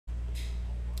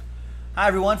Hi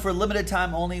everyone, for a limited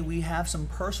time only, we have some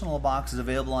personal boxes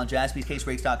available on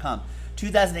jaspyscasebreaks.com.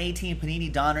 2018 Panini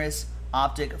Donruss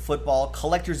Optic Football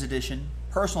Collector's Edition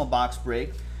personal box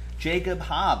break. Jacob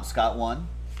Hobbs got one.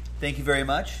 Thank you very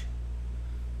much.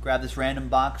 Grab this random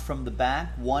box from the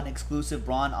back. One exclusive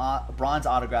bronze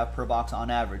autograph per box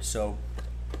on average. So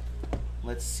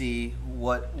let's see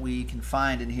what we can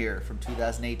find in here from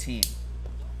 2018.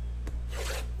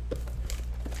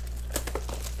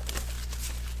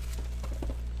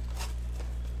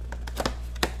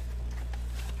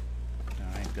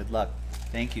 Good luck.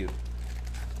 Thank you.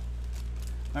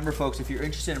 Remember, folks, if you're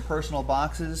interested in personal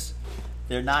boxes,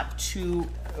 they're not too,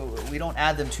 we don't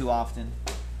add them too often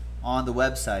on the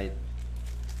website.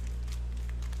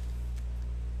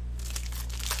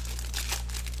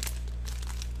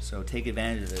 So take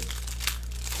advantage of it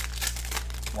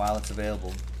while it's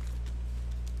available.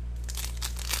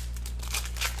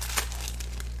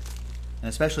 And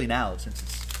especially now, since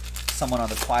it's somewhat on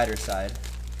the quieter side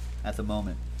at the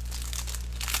moment.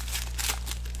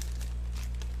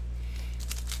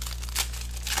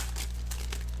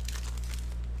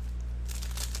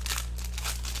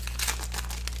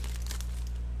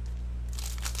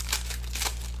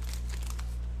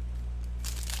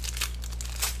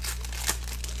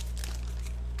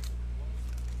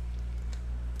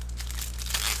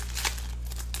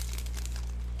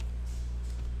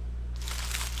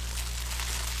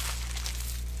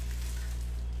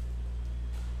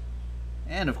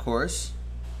 And of course,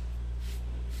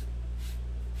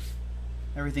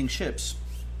 everything ships.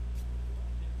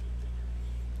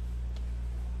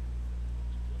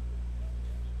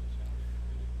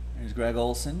 There's Greg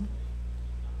Olsen.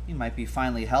 He might be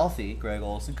finally healthy, Greg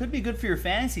Olsen. Could be good for your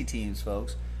fantasy teams,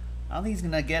 folks. I don't think he's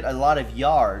going to get a lot of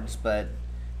yards, but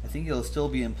I think he'll still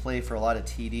be in play for a lot of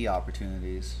TD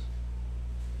opportunities.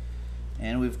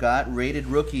 And we've got rated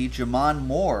rookie Jamon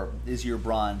Moore is your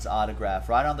bronze autograph,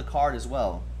 right on the card as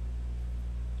well.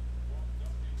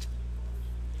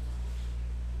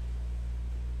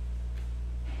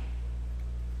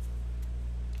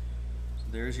 So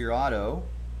there's your auto.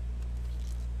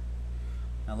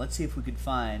 Now let's see if we could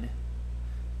find,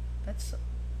 that's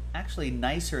actually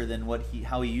nicer than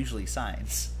how he usually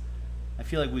signs. I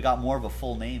feel like we got more of a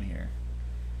full name here.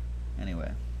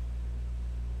 Anyway.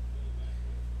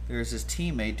 There's his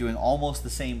teammate doing almost the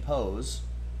same pose.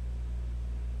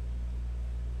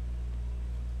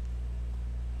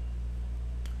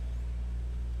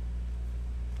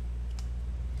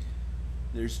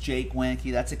 There's Jake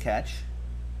Wanke, that's a catch.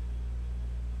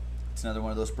 It's another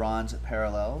one of those bronze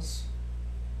parallels.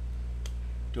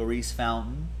 Doris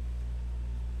Fountain.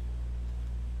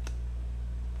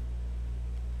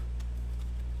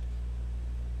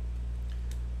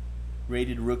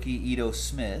 Rated rookie Ito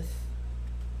Smith.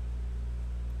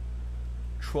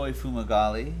 Troy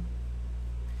Fumagalli.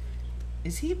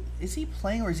 Is he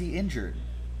playing or is he injured?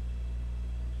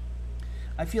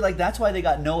 I feel like that's why they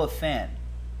got Noah Fant.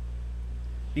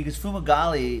 Because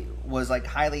Fumagalli was like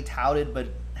highly touted but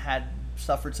had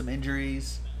suffered some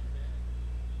injuries.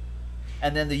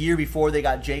 And then the year before they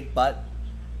got Jake Butt,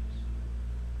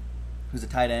 who's a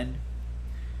tight end.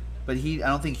 But I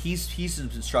don't think he's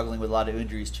been struggling with a lot of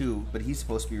injuries too, but he's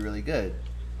supposed to be really good.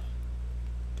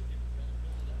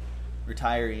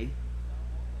 Retiree.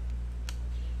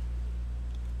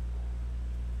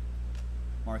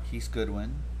 Marquise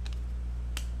Goodwin.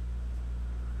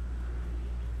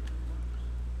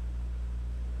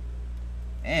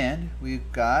 And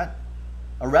we've got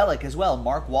a relic as well,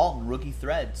 Mark Walton, rookie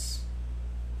threads.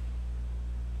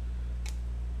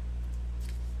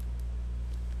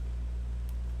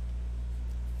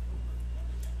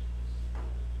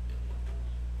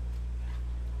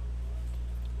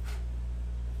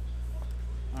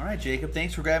 All right, Jacob,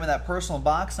 thanks for grabbing that personal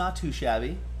box. Not too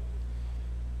shabby.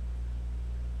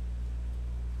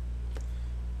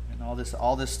 And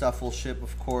all this stuff will ship,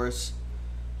 of course.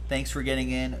 Thanks for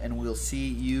getting in, and we'll see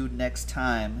you next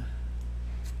time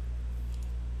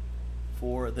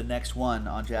for the next one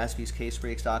on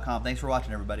jaspyscasebreaks.com. Thanks for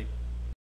watching, everybody.